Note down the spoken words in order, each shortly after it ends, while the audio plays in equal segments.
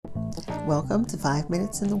Welcome to 5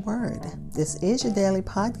 Minutes in the Word. This is your daily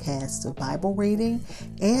podcast of Bible reading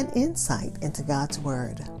and insight into God's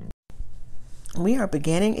Word. We are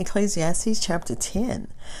beginning Ecclesiastes chapter 10,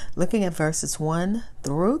 looking at verses 1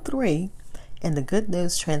 through 3 in the Good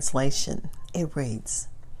News translation. It reads,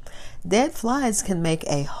 "Dead flies can make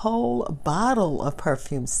a whole bottle of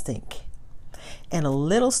perfume stink, and a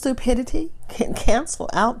little stupidity can cancel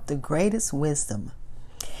out the greatest wisdom.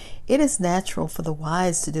 It is natural for the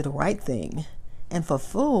wise to do the right thing, and for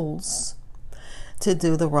fools to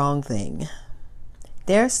do the wrong thing.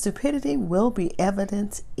 Their stupidity will be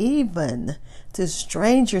evident even to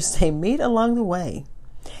strangers they meet along the way.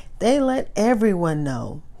 They let everyone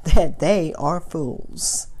know that they are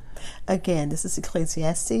fools." Again, this is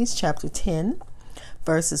Ecclesiastes chapter 10,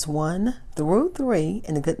 verses 1 through 3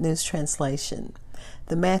 in the Good News translation.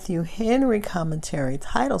 The Matthew Henry commentary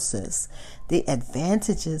titles this, "The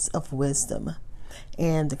Advantages of Wisdom."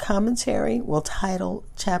 And the commentary will title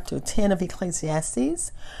chapter 10 of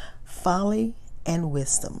Ecclesiastes, "Folly and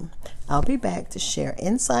Wisdom." I'll be back to share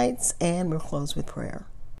insights, and we'll close with prayer.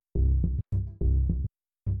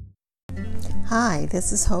 Hi,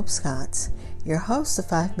 this is Hope Scott, your host of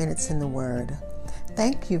 5 Minutes in the Word.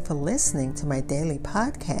 Thank you for listening to my daily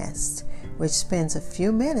podcast, which spends a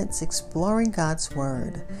few minutes exploring God's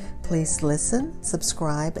Word. Please listen,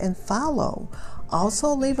 subscribe, and follow.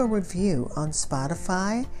 Also leave a review on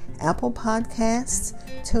Spotify, Apple Podcasts,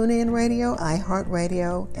 TuneIn Radio,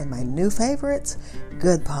 iHeartRadio, and my new favorite,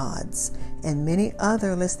 Good Pods, and many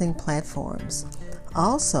other listening platforms.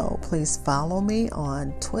 Also, please follow me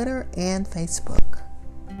on Twitter and Facebook.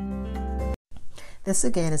 This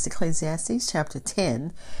again is Ecclesiastes chapter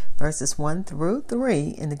 10, verses 1 through 3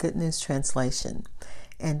 in the Good News translation.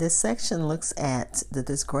 And this section looks at the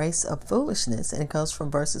disgrace of foolishness, and it goes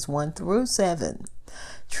from verses 1 through 7.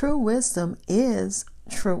 True wisdom is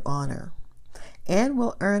true honor, and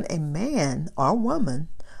will earn a man or woman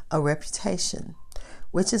a reputation,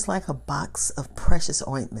 which is like a box of precious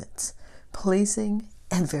ointment, pleasing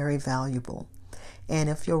and very valuable. And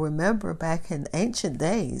if you'll remember, back in ancient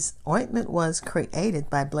days, ointment was created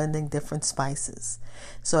by blending different spices.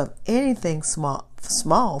 So if anything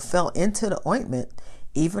small fell into the ointment,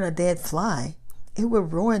 even a dead fly, it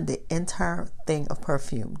would ruin the entire thing of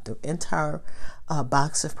perfume, the entire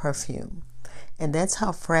box of perfume. And that's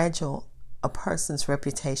how fragile a person's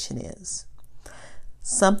reputation is.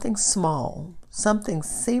 Something small, something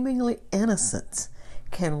seemingly innocent,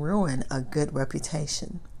 can ruin a good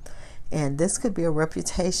reputation. And this could be a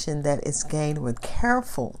reputation that is gained with care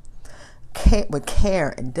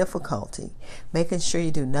and difficulty, making sure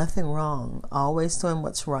you do nothing wrong, always doing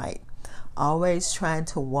what's right, always trying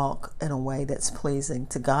to walk in a way that's pleasing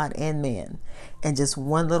to God and man. And just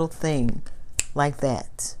one little thing like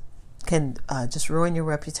that can just ruin your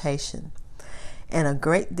reputation. And a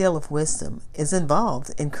great deal of wisdom is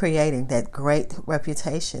involved in creating that great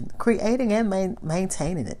reputation, creating and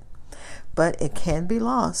maintaining it. But it can be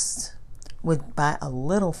lost by a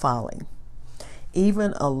little folly.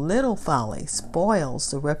 Even a little folly spoils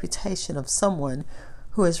the reputation of someone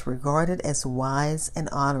who is regarded as wise and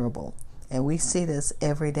honorable. And we see this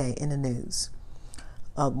every day in the news.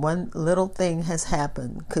 One little thing has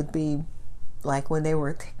happened, could be like when they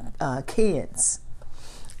were kids,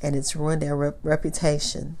 and it's ruined their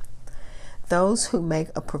reputation. Those who make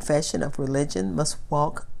a profession of religion must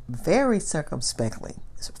walk very circumspectly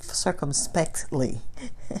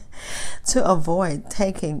to avoid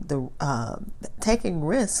taking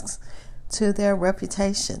risks to their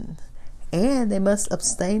reputation, and they must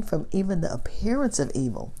abstain from even the appearance of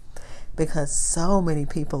evil, because so many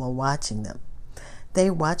people are watching them.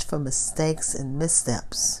 They watch for mistakes and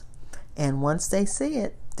missteps, and once they see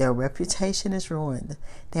it, their reputation is ruined,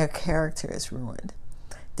 their character is ruined,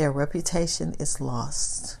 their reputation is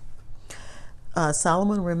lost.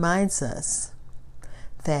 Solomon reminds us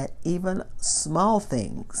that even small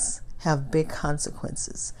things have big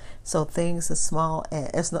consequences. So things as small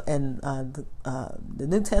as, the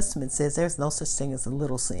New Testament says there's no such thing as a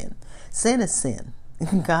little sin. Sin is sin.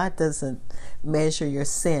 God doesn't measure your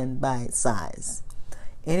sin by its size.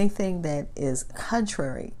 Anything that is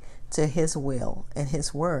contrary to His will and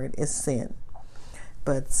His word is sin.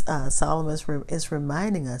 But Solomon is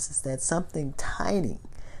reminding us is that something tiny,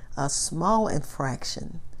 a small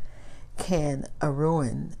infraction, can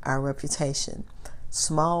ruin our reputation.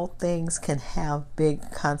 Small things can have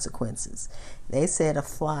big consequences. They said a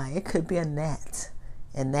fly, it could be a gnat,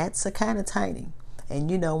 and gnats are kind of tiny.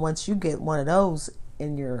 And once you get one of those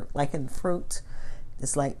in your, like in fruit,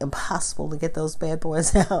 it's like impossible to get those bad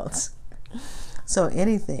boys out. So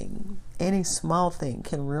any small thing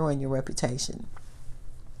can ruin your reputation.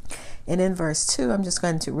 And in verse 2, I'm just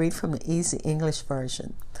going to read from the Easy English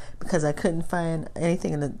Version because I couldn't find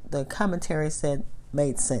anything in the commentaries that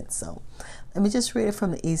made sense. So let me just read it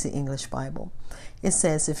from the Easy English Bible. It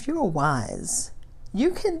says, if you are wise,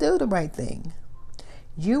 you can do the right thing.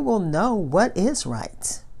 You will know what is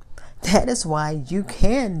right. That is why you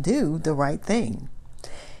can do the right thing.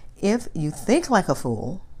 If you think like a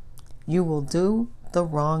fool, you will do the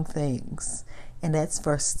wrong things. And that's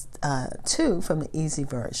verse 2 from the Easy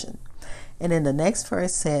Version. And then the next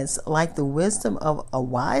verse says, like the wisdom of a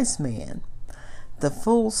wise man, the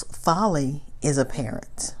fool's folly is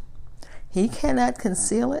apparent. He cannot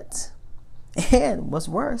conceal it. And what's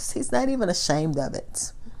worse, he's not even ashamed of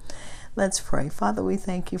it. Let's pray. Father, we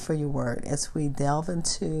thank you for your word as we delve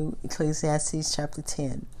into Ecclesiastes chapter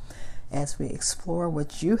 10, as we explore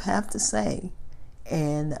what you have to say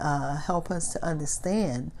and help us to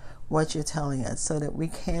understand what you're telling us so that we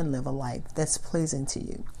can live a life that's pleasing to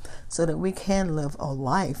you, so that we can live a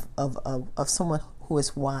life of someone who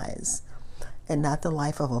is wise and not the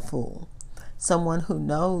life of a fool, someone who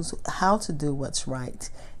knows how to do what's right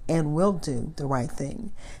and will do the right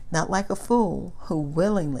thing, not like a fool who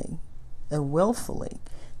willingly and willfully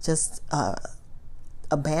just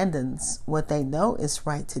abandons what they know is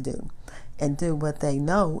right to do and do what they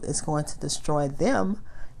know is going to destroy them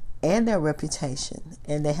and their reputation,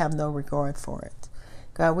 and they have no regard for it.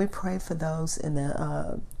 God, we pray for those in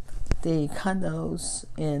the condos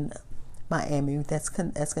in Miami. That's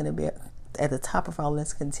going to be at the top of our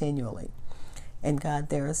list continually. And God,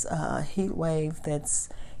 there's a heat wave that's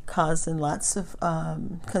causing lots of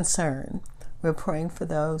concern. We're praying for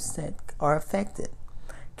those that are affected.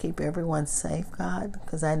 Keep everyone safe, God,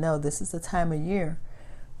 because I know this is the time of year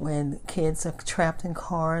when kids are trapped in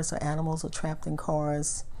cars or animals are trapped in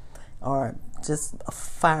cars, or just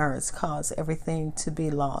fires cause everything to be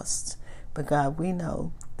lost. But God, we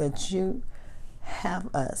know that you have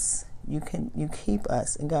us. You keep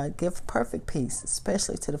us. And God, give perfect peace,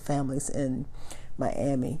 especially to the families in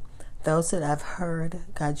Miami. Those that I've heard,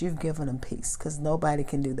 God, you've given them peace because nobody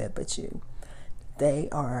can do that but you.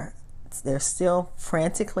 They're still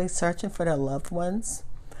frantically searching for their loved ones,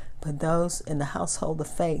 but those in the household of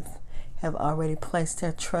faith have already placed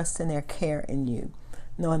their trust and their care in you,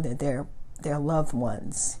 knowing that their loved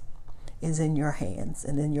ones is in your hands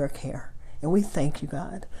and in your care. And we thank you,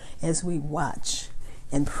 God, as we watch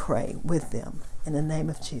and pray with them. In the name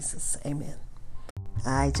of Jesus, amen.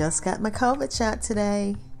 I just got my COVID shot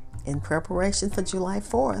today in preparation for July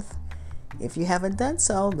 4th. If you haven't done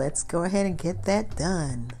so, let's go ahead and get that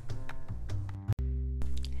done.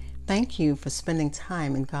 Thank you for spending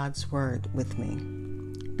time in God's Word with me.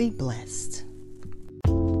 Be blessed.